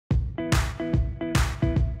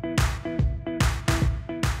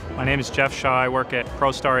My name is Jeff Shaw. I work at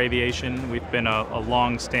Star Aviation. We've been a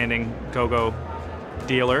long-standing Gogo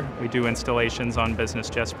dealer. We do installations on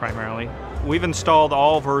business jets primarily. We've installed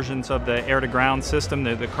all versions of the air-to-ground system,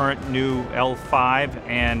 the current new L5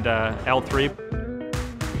 and L3.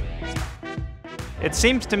 It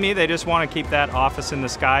seems to me they just want to keep that office in the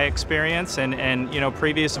sky experience, and you know,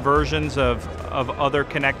 previous versions of other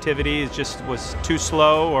connectivity just was too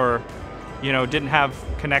slow, or you know, didn't have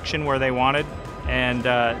connection where they wanted. And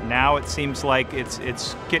now it seems like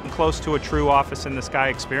it's getting close to a true office in the sky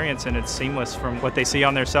experience, and it's seamless from what they see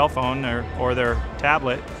on their cell phone or their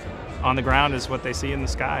tablet. On the ground is what they see in the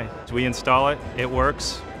sky. We install it, it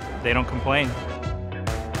works, they don't complain.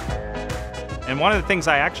 And one of the things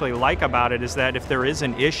I actually like about it is that if there is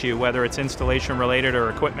an issue, whether it's installation related or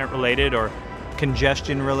equipment related or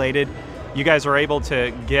congestion related, you guys are able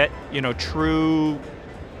to get, you know, true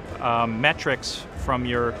metrics from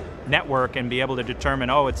your network and be able to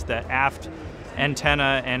determine, oh, it's the aft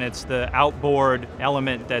antenna and it's the outboard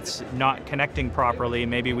element that's not connecting properly.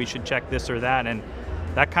 Maybe we should check this or that. And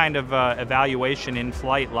that kind of evaluation in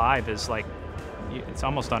flight live is like, it's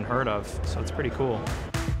almost unheard of. So it's pretty cool.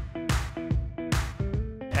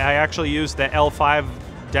 I actually used the L5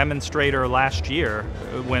 demonstrator last year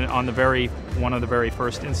when on one of the very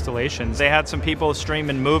first installations. They had some people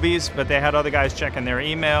streaming movies, but they had other guys checking their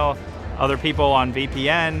email, other people on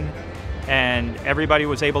VPN, and everybody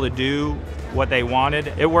was able to do what they wanted.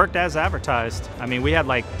 It worked as advertised. I mean, we had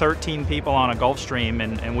like 13 people on a Gulfstream,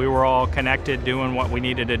 and we were all connected doing what we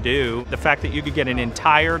needed to do. The fact that you could get an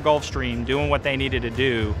entire Gulfstream doing what they needed to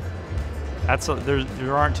do,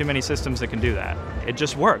 there aren't too many systems that can do that. It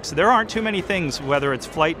just works. There aren't too many things, whether it's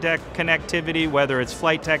flight deck connectivity, whether it's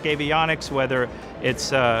flight tech avionics, whether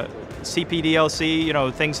it's CPDLC, you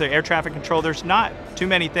know, things that air traffic control. There's not too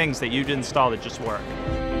many things that you'd install that just work.